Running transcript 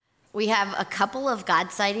We have a couple of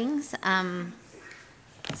God sightings.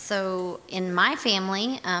 So in my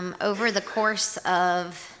family, over the course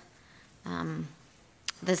of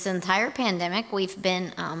this entire pandemic, we've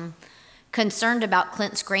been concerned about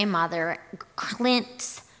Clint's grandmother,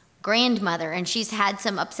 and she's had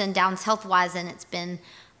some ups and downs health-wise, and it's been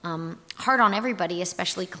hard on everybody,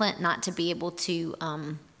 especially Clint, not to be able to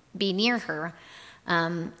be near her.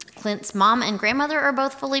 Clint's mom and grandmother are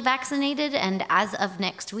both fully vaccinated, and as of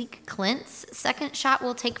next week, Clint's second shot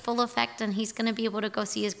will take full effect, and he's going to be able to go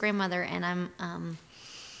see his grandmother. And I'm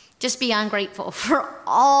just beyond grateful for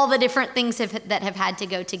all the different things that have had to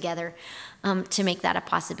go together to make that a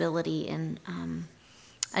possibility. And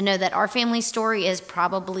I know that our family story is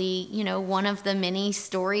probably, one of the many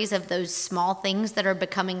stories of those small things that are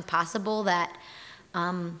becoming possible that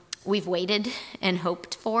we've waited and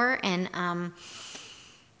hoped for, and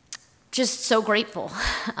just so grateful.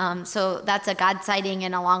 So that's a God sighting,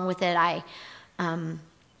 and along with it, I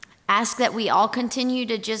ask that we all continue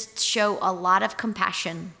to just show a lot of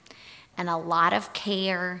compassion and a lot of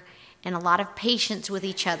care and a lot of patience with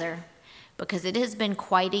each other, because it has been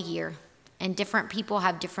quite a year, and different people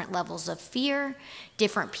have different levels of fear,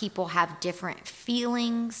 different people have different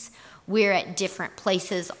feelings. We're at different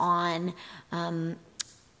places on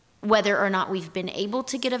whether or not we've been able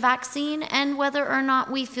to get a vaccine and whether or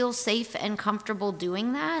not we feel safe and comfortable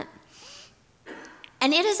doing that.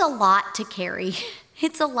 And it is a lot to carry.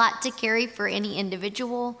 It's a lot to carry for any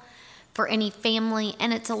individual, for any family,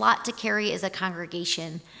 and it's a lot to carry as a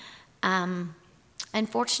congregation.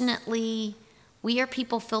 Unfortunately, we are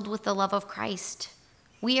people filled with the love of Christ.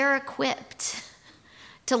 We are equipped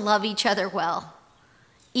to love each other well,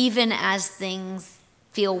 even as things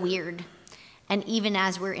feel weird, and even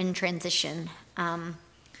as we're in transition.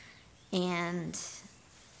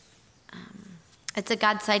 It's a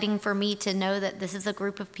God sighting for me to know that this is a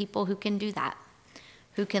group of people who can do that,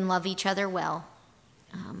 who can love each other well,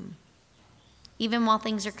 even while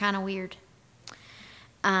things are kind of weird.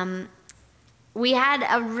 We had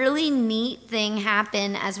a really neat thing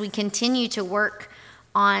happen as we continue to work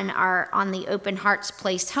on the Open Hearts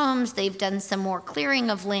Place homes. They've done some more clearing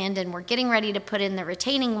of land, and we're getting ready to put in the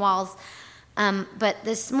retaining walls. But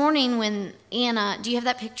this morning when Anna, do you have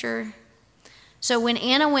that picture? So when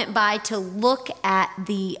Anna went by to look at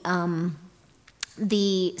the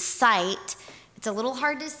site, it's a little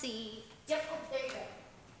hard to see. Yep, there you go.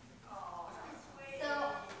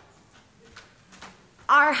 So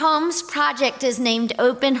our homes project is named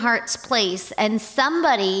Open Hearts Place, and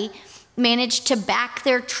somebody managed to back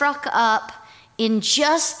their truck up in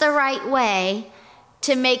just the right way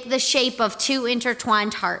to make the shape of two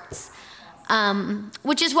intertwined hearts.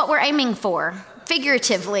 Which is what we're aiming for,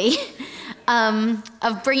 figuratively,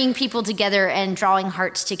 of bringing people together and drawing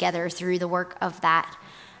hearts together through the work of that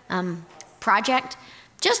project.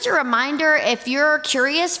 Just a reminder, if you're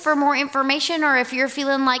curious for more information, or if you're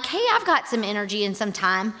feeling like, hey, I've got some energy and some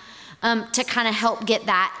time to kind of help get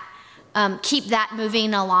that, keep that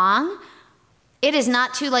moving along, it is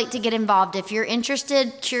not too late to get involved. If you're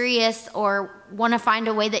interested, curious, or want to find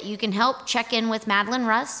a way that you can help, check in with Madeline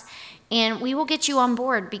Russ, and we will get you on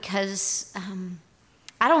board, because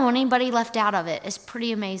I don't want anybody left out of it. It's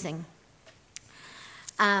pretty amazing.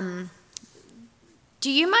 Do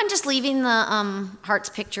you mind just leaving the hearts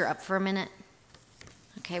picture up for a minute?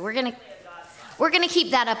 Okay, we're gonna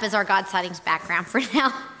keep that up as our God sightings background for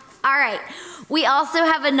now. All right. We also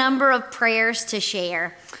have a number of prayers to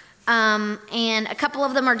share, and a couple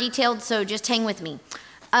of them are detailed, so just hang with me.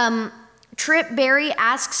 Trip Berry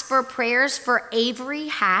asks for prayers for Avery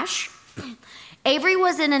Hash. Avery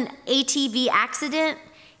was in an ATV accident.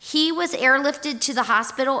 He was airlifted to the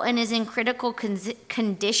hospital and is in critical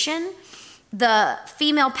condition. The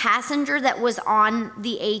female passenger that was on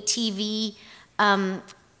the ATV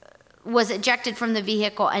was ejected from the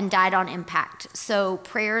vehicle and died on impact. So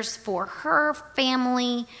prayers for her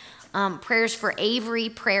family, prayers for Avery,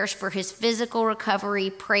 prayers for his physical recovery,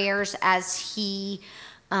 prayers as he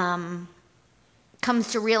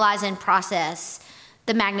comes to realize and process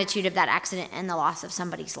the magnitude of that accident and the loss of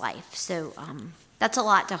somebody's life. So that's a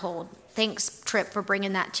lot to hold. Thanks, Trip, for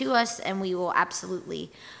bringing that to us, and we will absolutely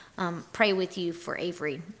pray with you for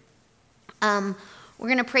Avery. We're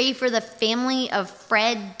going to pray for the family of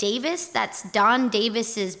Fred Davis. That's Don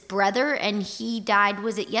Davis's brother, and he died,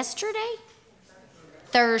 was it yesterday?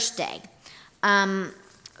 Thursday.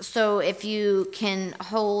 So if you can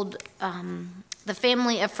hold the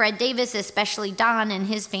family of Fred Davis, especially Don and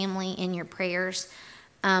his family, in your prayers.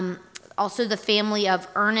 Also the family of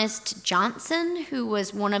Ernest Johnson, who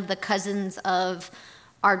was one of the cousins of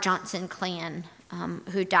our Johnson clan,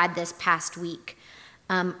 who died this past week.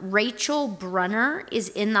 Rachel Brunner is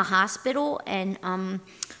in the hospital, and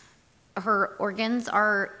her organs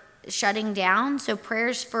are shutting down. So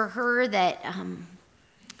prayers for her that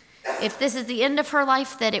if this is the end of her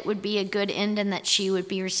life, that it would be a good end and that she would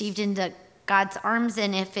be received into God's arms.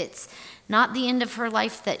 And if it's not the end of her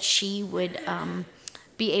life, that she would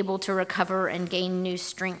be able to recover and gain new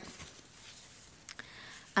strength.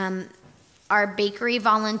 Our bakery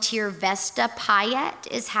volunteer Vesta Payette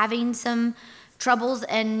is having some troubles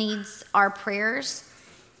and needs our prayers.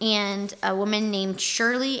 And a woman named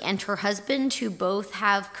Shirley and her husband, who both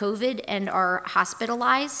have COVID and are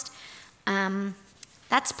hospitalized.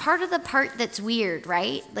 That's part of the part that's weird,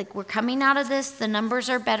 right? Like, we're coming out of this, the numbers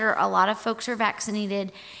are better, a lot of folks are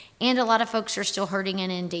vaccinated, and a lot of folks are still hurting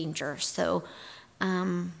and in danger. So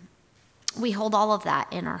we hold all of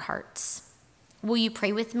that in our hearts. Will you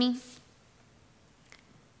pray with me?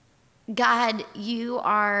 God, you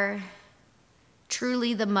are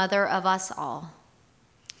truly the mother of us all.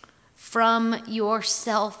 From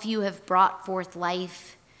yourself you have brought forth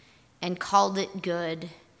life and called it good.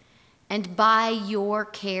 And by your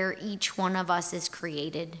care, each one of us is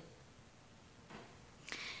created.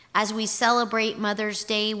 As we celebrate Mother's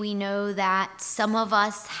Day, we know that some of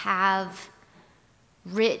us have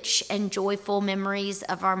rich and joyful memories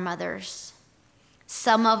of our mothers.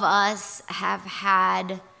 Some of us have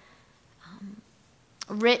had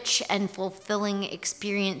rich and fulfilling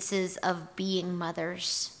experiences of being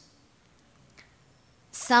mothers.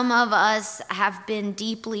 Some of us have been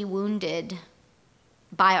deeply wounded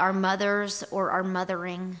by our mothers or our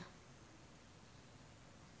mothering.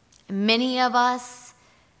 Many of us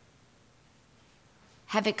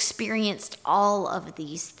have experienced all of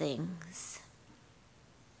these things.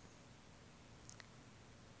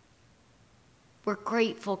 We're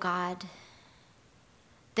grateful, God,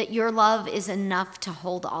 that your love is enough to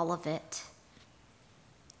hold all of it.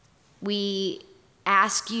 We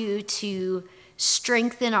ask you to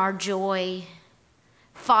strengthen our joy,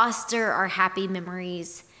 foster our happy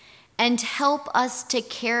memories, and help us to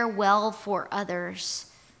care well for others,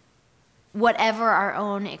 whatever our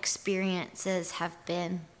own experiences have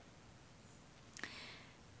been.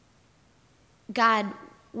 God,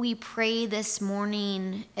 we pray this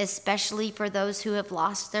morning, especially for those who have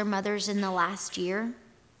lost their mothers in the last year.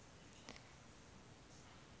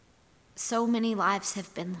 So many lives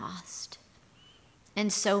have been lost,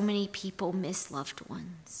 and so many people miss loved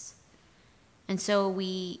ones. And so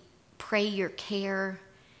we pray your care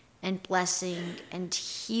and blessing and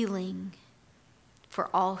healing for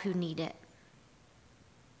all who need it.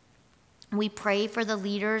 We pray for the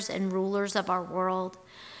leaders and rulers of our world.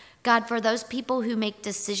 God, for those people who make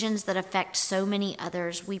decisions that affect so many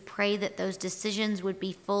others, we pray that those decisions would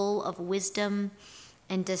be full of wisdom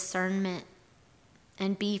and discernment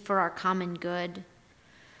and be for our common good.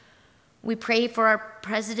 We pray for our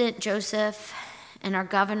President Joseph and our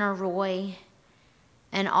Governor Roy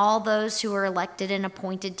and all those who are elected and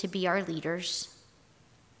appointed to be our leaders.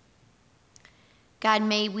 God,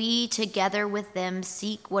 may we together with them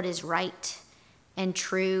seek what is right and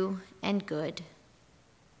true and good.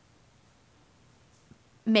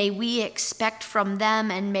 May we expect from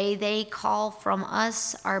them, and may they call from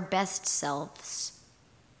us our best selves,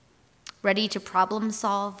 ready to problem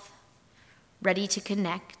solve, ready to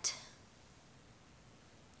connect,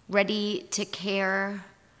 ready to care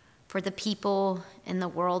for the people in the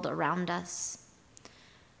world around us.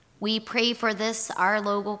 We pray for this, our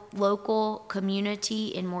local community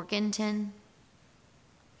in Morganton.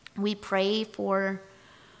 We pray for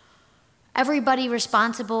everybody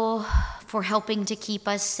responsible for helping to keep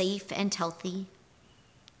us safe and healthy,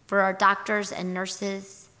 for our doctors and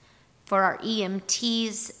nurses, for our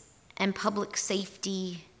EMTs and public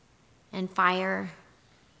safety and fire,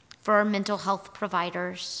 for our mental health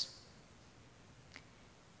providers.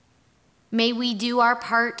 May we do our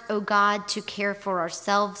part, O God, to care for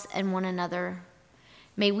ourselves and one another.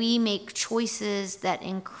 May we make choices that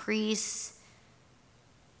increase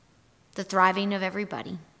the thriving of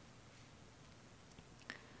everybody.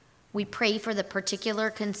 We pray for the particular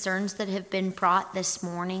concerns that have been brought this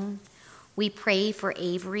morning. We pray for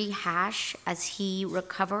Avery Hash as he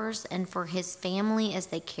recovers and for his family as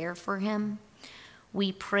they care for him.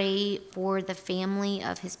 We pray for the family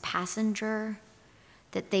of his passenger,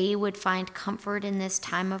 that they would find comfort in this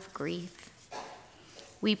time of grief.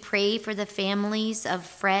 We pray for the families of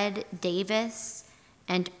Fred Davis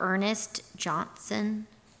and Ernest Johnson.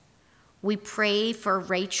 We pray for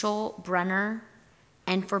Rachel Brunner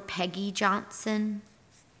and for Peggy Johnson.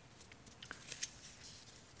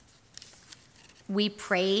 We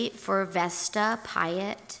pray for Vesta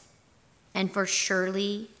Payette and for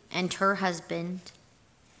Shirley and her husband.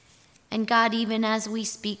 And God, even as we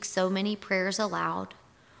speak so many prayers aloud,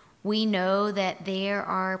 we know that there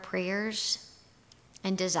are prayers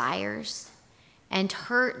and desires and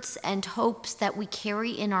hurts and hopes that we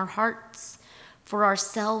carry in our hearts for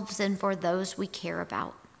ourselves and for those we care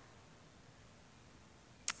about.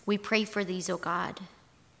 We pray for these, O God.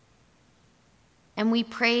 And we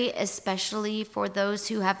pray especially for those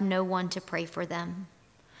who have no one to pray for them,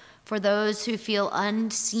 for those who feel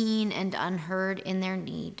unseen and unheard in their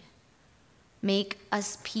need. Make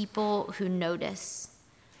us people who notice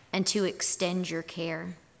and to extend your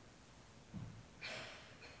care.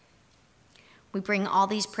 We bring all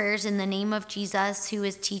these prayers in the name of Jesus, who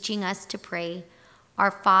is teaching us to pray.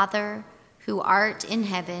 Our Father, who art in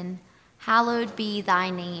heaven, hallowed be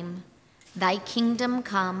thy name. Thy kingdom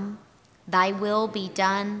come, thy will be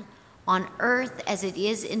done on earth as it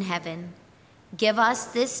is in heaven. Give us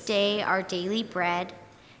this day our daily bread,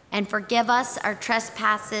 and forgive us our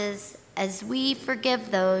trespasses as we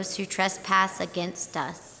forgive those who trespass against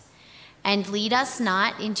us. And lead us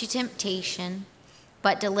not into temptation,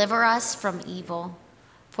 but deliver us from evil.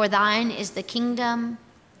 For thine is the kingdom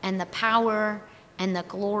and the power and the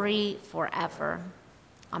glory forever.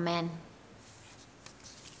 Amen.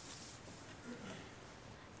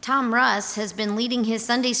 Tom Russ has been leading his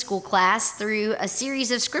Sunday school class through a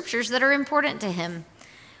series of scriptures that are important to him,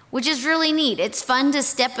 which is really neat. It's fun to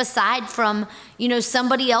step aside from,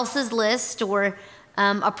 somebody else's list or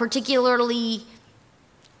a particularly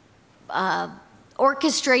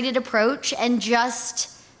orchestrated approach and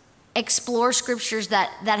just explore scriptures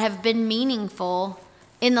that have been meaningful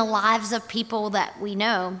in the lives of people that we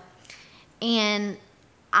know. And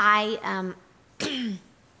I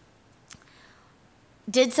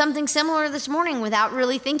did something similar this morning without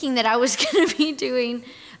really thinking that I was going to be doing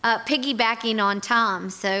piggybacking on Tom.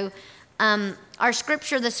 So our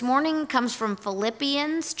scripture this morning comes from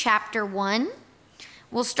Philippians chapter 1.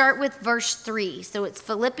 We'll start with verse 3. So it's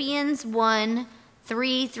Philippians 1,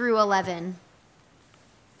 3 through 11.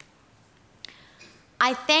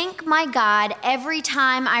 I thank my God every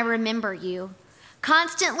time I remember you,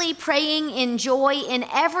 constantly praying in joy in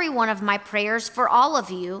every one of my prayers for all of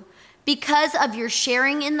you, because of your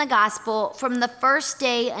sharing in the gospel from the first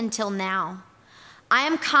day until now. I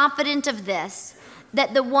am confident of this,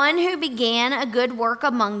 that the one who began a good work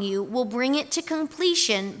among you will bring it to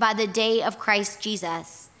completion by the day of Christ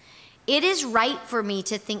Jesus. It is right for me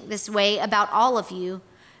to think this way about all of you,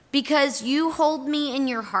 because you hold me in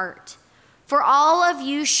your heart. For all of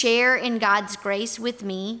you share in God's grace with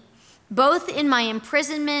me, both in my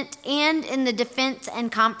imprisonment and in the defense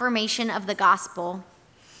and confirmation of the gospel.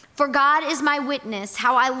 For God is my witness,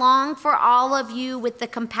 how I long for all of you with the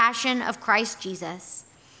compassion of Christ Jesus.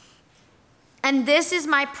 And this is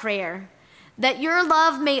my prayer, that your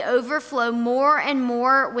love may overflow more and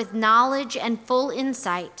more with knowledge and full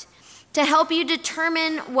insight, to help you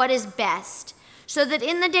determine what is best, so that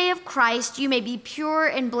in the day of Christ you may be pure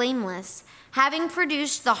and blameless, having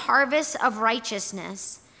produced the harvest of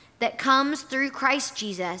righteousness that comes through Christ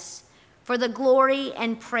Jesus, for the glory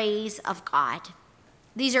and praise of God.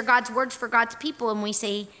 These are God's words for God's people, and we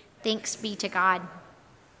say, thanks be to God.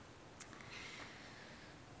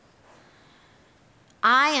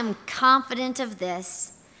 I am confident of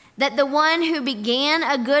this, that the one who began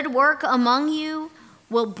a good work among you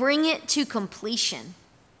will bring it to completion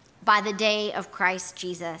by the day of Christ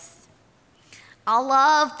Jesus. I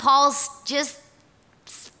love Paul's just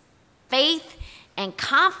faith and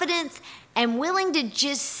confidence and willing to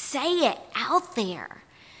just say it out there.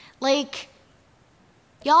 Like,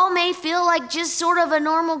 y'all may feel like just sort of a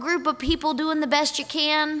normal group of people doing the best you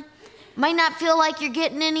can. Might not feel like you're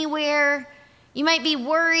getting anywhere. You might be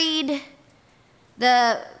worried.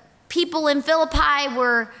 The people in Philippi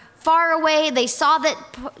were far away. They saw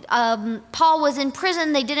that Paul was in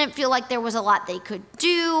prison. They didn't feel like there was a lot they could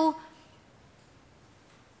do.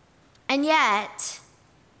 And yet,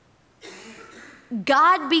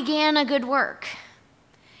 God began a good work.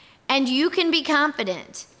 And you can be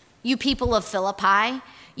confident, you people of Philippi.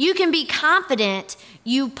 You can be confident,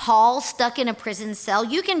 you Paul stuck in a prison cell.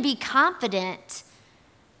 You can be confident,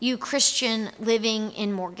 you Christian living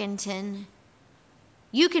in Morganton.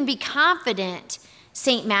 You can be confident,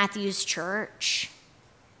 St. Matthew's Church,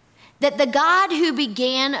 that the God who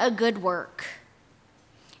began a good work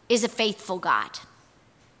is a faithful God.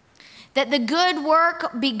 That the good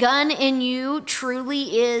work begun in you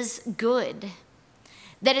truly is good.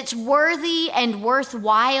 That it's worthy and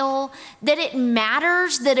worthwhile, that it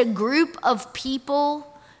matters that a group of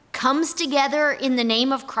people comes together in the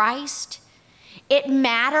name of Christ. It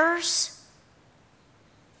matters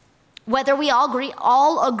whether we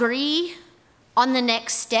all agree on the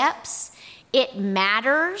next steps. It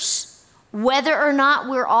matters whether or not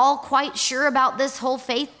we're all quite sure about this whole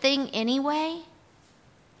faith thing anyway.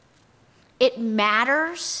 It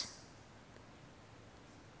matters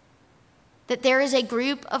that there is a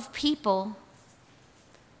group of people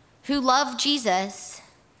who love Jesus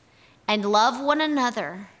and love one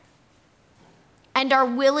another and are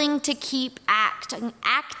willing to keep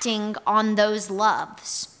acting on those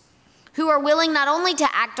loves, who are willing not only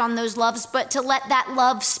to act on those loves, but to let that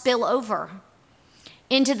love spill over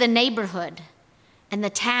into the neighborhood and the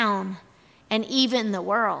town and even the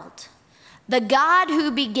world. The God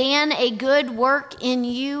who began a good work in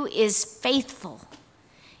you is faithful.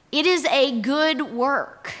 It is a good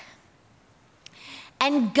work,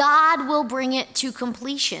 and God will bring it to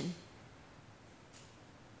completion.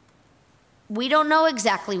 We don't know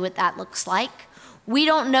exactly what that looks like. We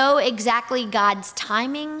don't know exactly God's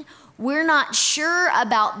timing. We're not sure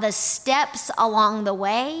about the steps along the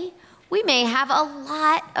way. We may have a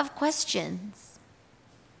lot of questions.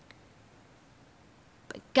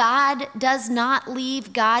 But God does not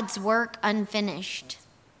leave God's work unfinished.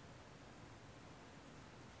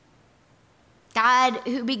 God,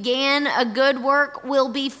 who began a good work, will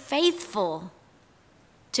be faithful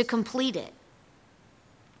to complete it.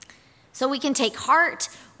 So we can take heart,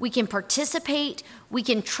 we can participate, we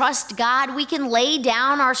can trust God, we can lay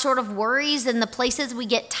down our sort of worries and the places we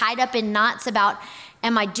get tied up in knots about,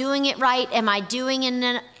 am I doing it right? Am I doing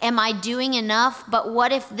enough? But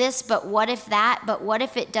what if this? But what if that? But what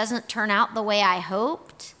if it doesn't turn out the way I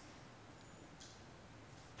hoped?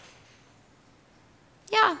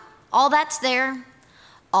 Yeah, all that's there,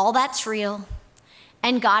 all that's real,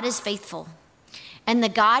 and God is faithful. And the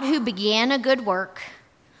God who began a good work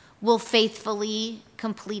will faithfully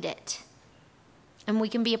complete it. And we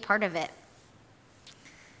can be a part of it.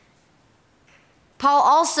 Paul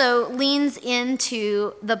also leans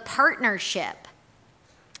into the partnership.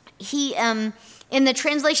 He, in the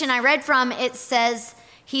translation I read from, it says,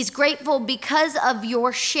 he's grateful because of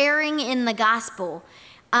your sharing in the gospel.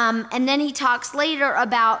 And then he talks later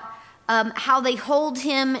about how they hold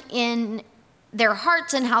him in their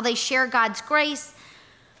hearts and how they share God's grace.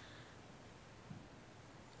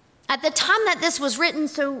 At the time that this was written,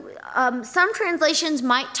 so some translations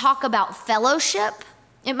might talk about fellowship.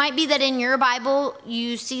 It might be that in your Bible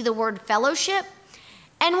you see the word fellowship.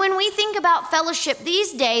 And when we think about fellowship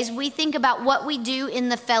these days, we think about what we do in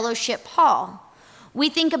the fellowship hall. We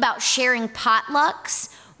think about sharing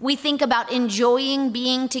potlucks. We think about enjoying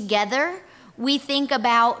being together. We think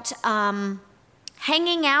about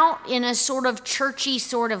hanging out in a sort of churchy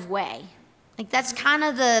sort of way. Like that's kind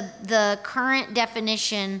of the current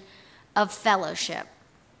definition of fellowship.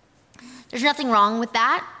 There's nothing wrong with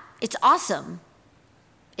that. It's awesome.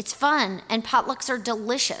 It's fun, and potlucks are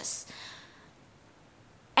delicious.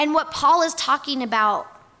 And what Paul is talking about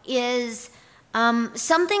is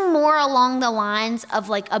something more along the lines of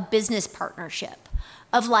like a business partnership,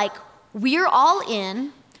 of like, we're all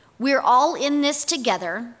in this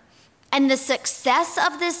together, and the success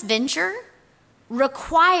of this venture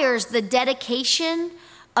requires the dedication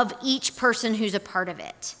of each person who's a part of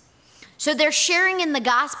it. So their sharing in the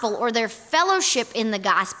gospel or their fellowship in the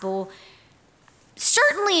gospel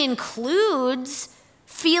certainly includes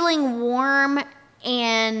feeling warm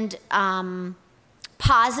and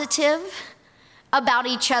positive about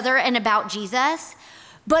each other and about Jesus,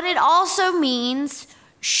 but it also means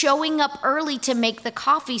showing up early to make the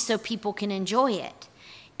coffee so people can enjoy it.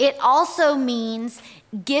 It also means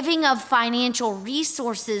giving of financial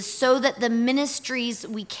resources so that the ministries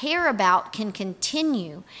we care about can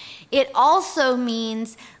continue. It also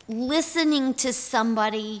means listening to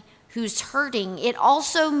somebody who's hurting. It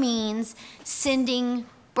also means sending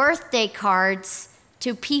birthday cards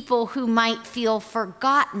to people who might feel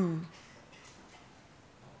forgotten.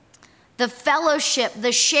 The fellowship,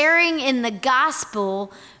 the sharing in the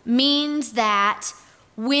gospel means that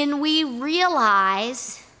when we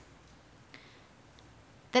realize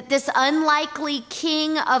that this unlikely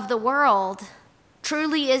king of the world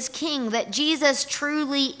truly is king, that Jesus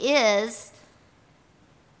truly is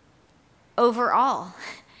over all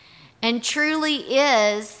and truly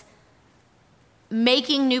is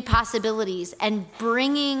making new possibilities and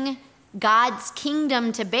bringing God's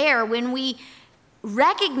kingdom to bear, when we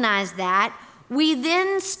recognize that, we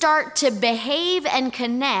then start to behave and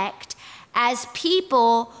connect as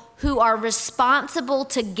people who are responsible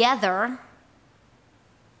together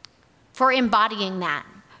for embodying that,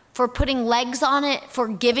 for putting legs on it, for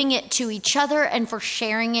giving it to each other, and for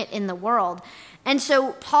sharing it in the world. And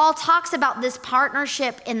so Paul talks about this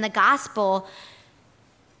partnership in the gospel.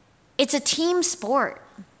 It's a team sport.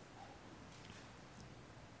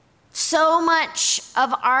 so much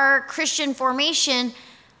of our Christian formation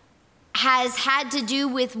has had to do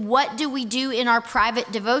with what do we do in our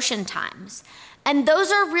private devotion times. And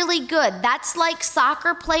those are really good. That's like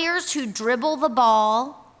soccer players who dribble the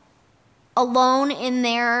ball alone in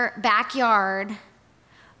their backyard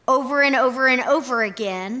over and over and over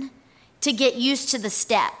again to get used to the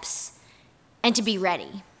steps and to be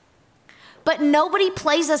ready. But nobody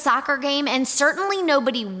plays a soccer game, and certainly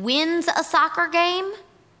nobody wins a soccer game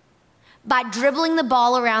by dribbling the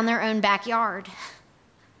ball around their own backyard.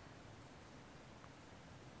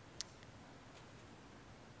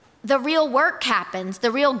 The real work happens,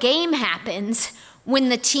 the real game happens when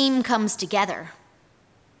the team comes together.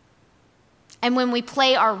 And when we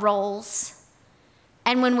play our roles,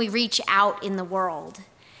 and when we reach out in the world.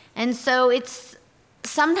 And so it's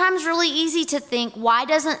sometimes really easy to think, why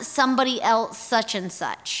doesn't somebody else such and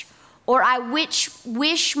such? Or I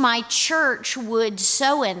wish my church would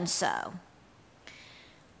so and so.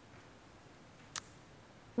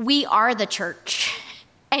 We are the church,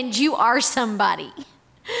 and you are somebody.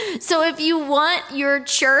 So if you want your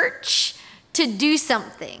church to do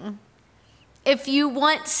something, if you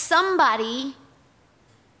want somebody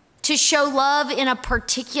to show love in a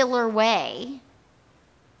particular way,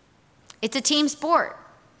 it's a team sport.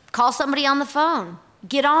 Call somebody on the phone.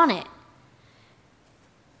 Get on it.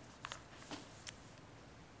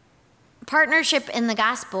 Partnership in the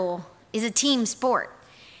gospel is a team sport.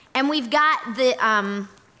 And we've got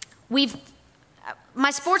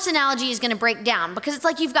my sports analogy is going to break down because it's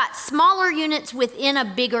like you've got smaller units within a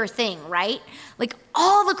bigger thing, right? Like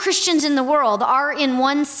all the Christians in the world are in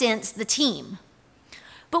one sense the team.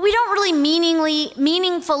 But we don't really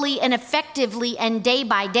meaningfully and effectively and day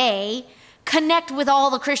by day connect with all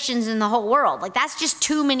the Christians in the whole world. Like that's just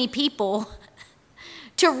too many people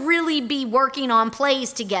to really be working on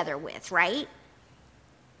plays together with, right?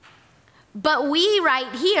 But we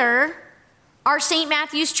right here are St.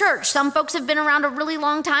 Matthew's Church. Some folks have been around a really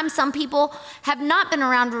long time. Some people have not been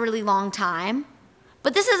around a really long time.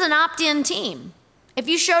 But this is an opt-in team. If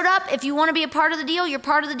you showed up, if you want to be a part of the deal, you're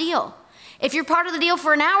part of the deal. If you're part of the deal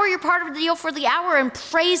for an hour, you're part of the deal for the hour, and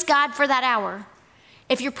praise God for that hour.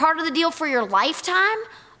 If you're part of the deal for your lifetime,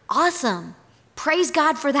 awesome. Praise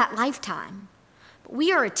God for that lifetime. But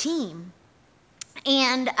we are a team.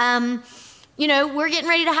 And, we're getting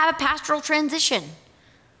ready to have a pastoral transition.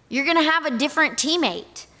 You're going to have a different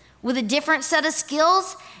teammate with a different set of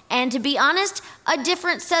skills and, to be honest, a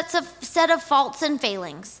different set of faults and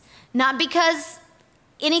failings. Not because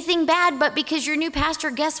anything bad, but because your new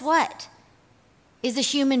pastor, guess what, is a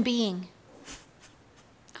human being.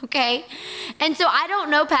 Okay? And so I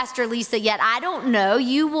don't know Pastor Lisa yet. I don't know.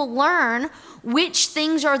 You will learn which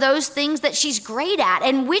things are those things that she's great at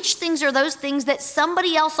and which things are those things that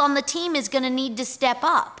somebody else on the team is going to need to step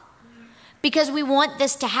up. Because we want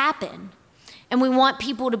this to happen, and we want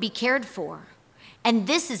people to be cared for. And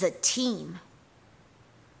this is a team.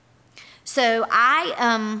 So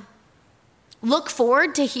I look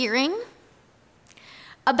forward to hearing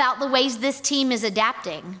about the ways this team is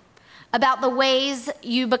adapting, about the ways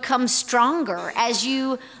you become stronger as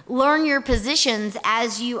you learn your positions,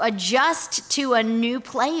 as you adjust to a new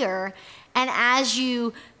player, and as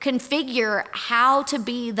you configure how to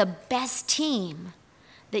be the best team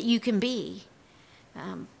that you can be.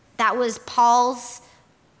 That was Paul's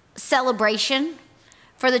celebration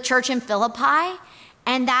for the church in Philippi,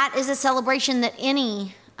 and that is a celebration that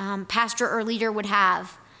any pastor or leader would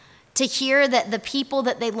have, to hear that the people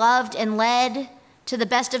that they loved and led to the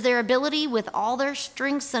best of their ability with all their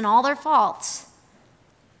strengths and all their faults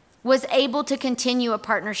was able to continue a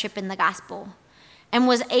partnership in the gospel and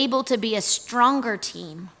was able to be a stronger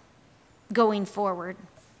team going forward.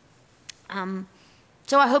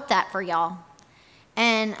 So I hope that for y'all.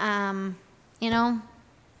 And,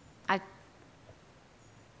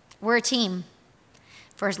 we're a team.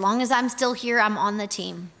 For as long as I'm still here, I'm on the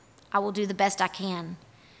team. I will do the best I can.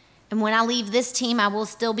 And when I leave this team, I will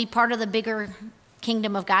still be part of the bigger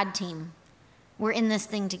Kingdom of God team. We're in this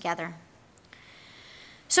thing together.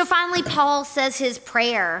 So finally, Paul says his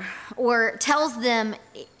prayer, or tells them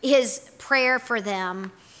his prayer for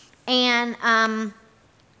them. And,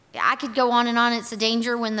 I could go on and on. It's a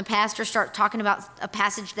danger when the pastor starts talking about a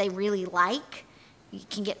passage they really like.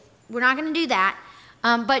 We're not going to do that.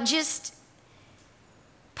 But just,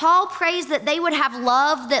 Paul prays that they would have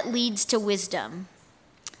love that leads to wisdom.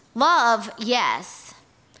 Love, yes.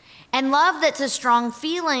 And love that's a strong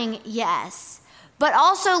feeling, yes. But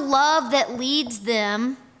also love that leads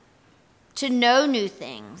them to know new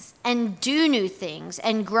things and do new things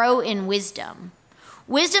and grow in wisdom.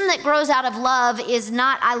 Wisdom that grows out of love is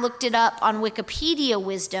not, I looked it up on Wikipedia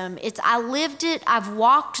wisdom. It's, I lived it, I've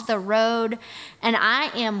walked the road, and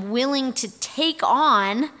I am willing to take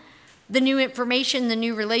on the new information, the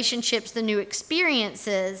new relationships, the new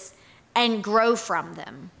experiences, and grow from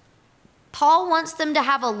them. Paul wants them to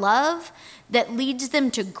have a love that leads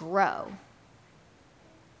them to grow,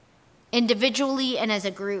 individually and as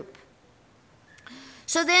a group.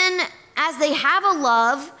 So then, as they have a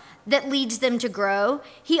love that leads them to grow,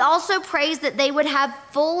 he also prays that they would have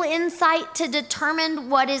full insight to determine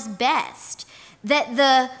what is best, that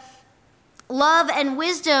the love and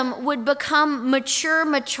wisdom would become mature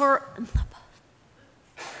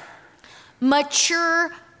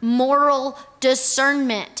moral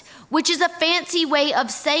discernment, which is a fancy way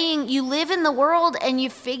of saying you live in the world and you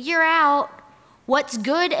figure out what's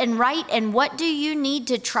good and right and what do you need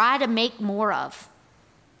to try to make more of.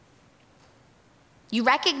 You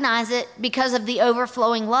recognize it because of the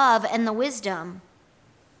overflowing love and the wisdom.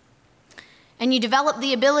 And you develop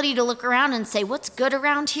the ability to look around and say, what's good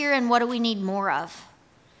around here and what do we need more of?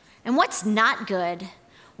 And what's not good?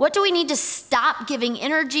 What do we need to stop giving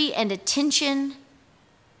energy and attention?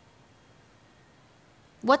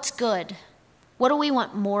 What's good? What do we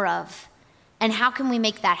want more of? And how can we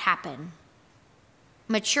make that happen?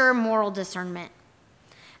 Mature moral discernment.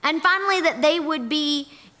 And finally, that they would be,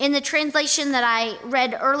 in the translation that I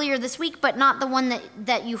read earlier this week, but not the one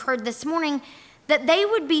that you heard this morning, that they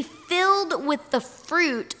would be filled with the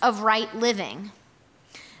fruit of right living.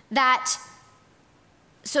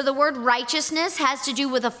 So the word righteousness has to do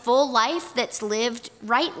with a full life that's lived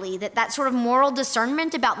rightly, that sort of moral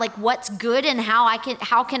discernment about like what's good and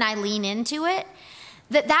how can I lean into it,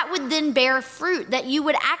 that would then bear fruit, that you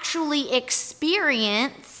would actually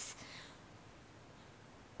experience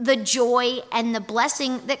the joy and the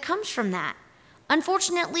blessing that comes from that.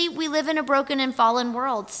 Unfortunately, we live in a broken and fallen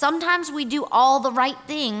world. Sometimes we do all the right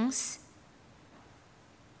things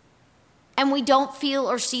and we don't feel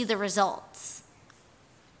or see the results.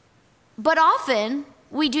 But often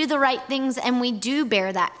we do the right things and we do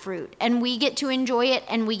bear that fruit and we get to enjoy it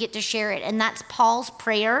and we get to share it. And that's Paul's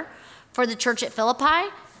prayer for the church at Philippi.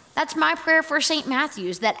 That's my prayer for St.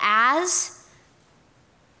 Matthew's, that as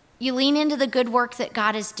you lean into the good work that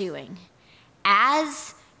God is doing,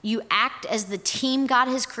 as you act as the team God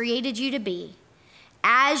has created you to be,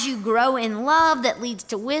 as you grow in love that leads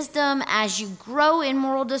to wisdom, as you grow in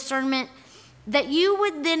moral discernment, that you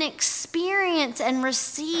would then experience and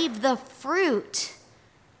receive the fruit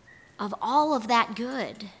of all of that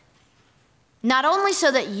good. Not only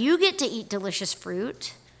so that you get to eat delicious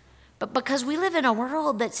fruit, but because we live in a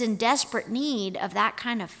world that's in desperate need of that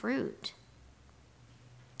kind of fruit.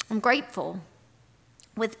 I'm grateful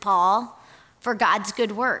with Paul for God's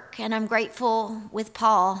good work, and I'm grateful with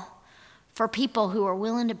Paul for people who are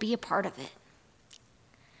willing to be a part of it.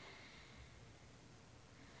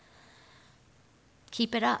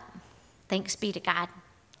 Keep it up. Thanks be to God.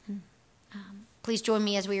 Please join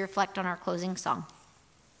me as we reflect on our closing song.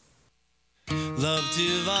 Love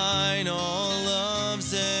divine, all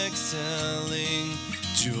love's excelling,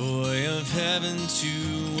 joy of heaven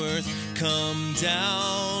to earth come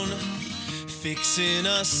down, fix in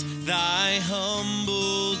us thy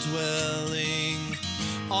humble dwelling,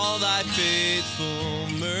 all thy faithful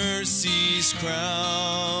mercies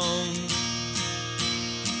crown.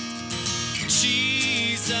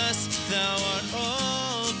 Jesus, thou art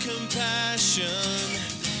all compassion,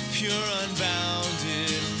 pure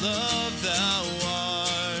unbounded love thou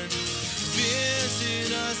art.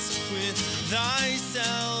 Visit us with thy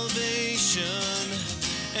salvation,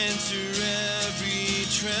 enter every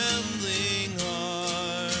trembling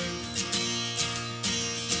heart.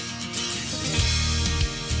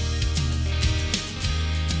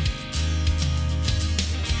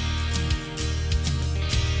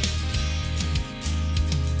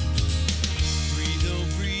 Breathe, oh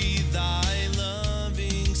breathe thy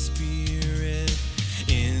loving spirit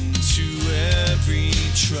into every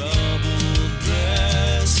troubled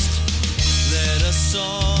breast. Let us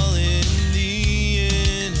all in thee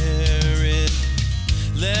inherit.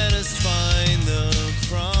 Let us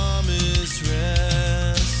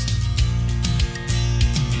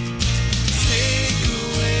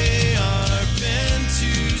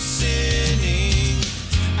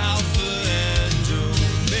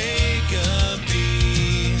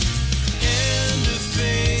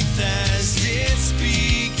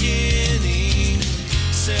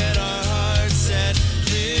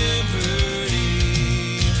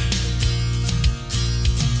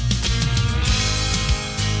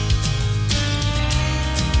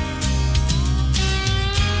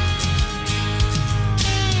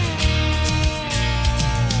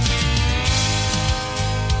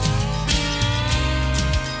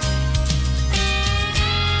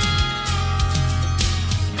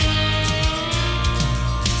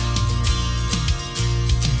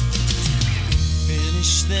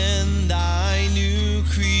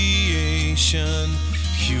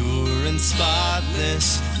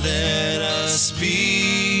spotless, let us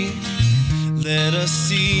be. Let us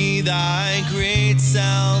see thy great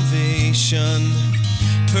salvation,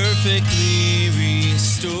 perfectly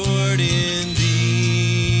restored in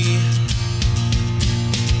thee.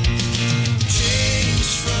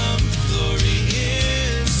 Changed from glory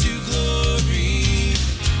into glory,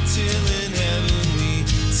 till in heaven we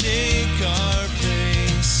take our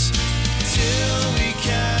place, till we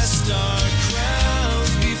cast our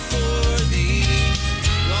crowns before thee,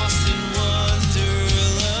 lost in wonder,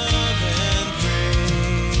 love, and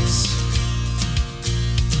praise.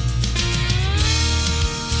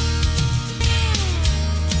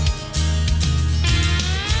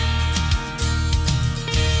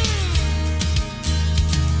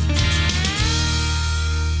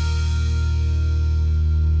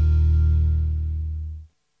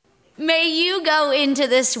 May you go into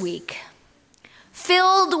this week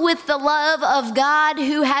filled with the love of God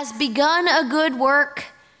who has begun a good work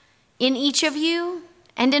in each of you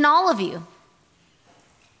and in all of you.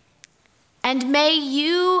 And may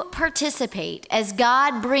you participate as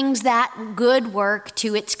God brings that good work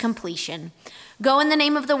to its completion. Go in the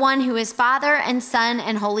name of the one who is Father and Son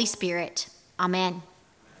and Holy Spirit. Amen.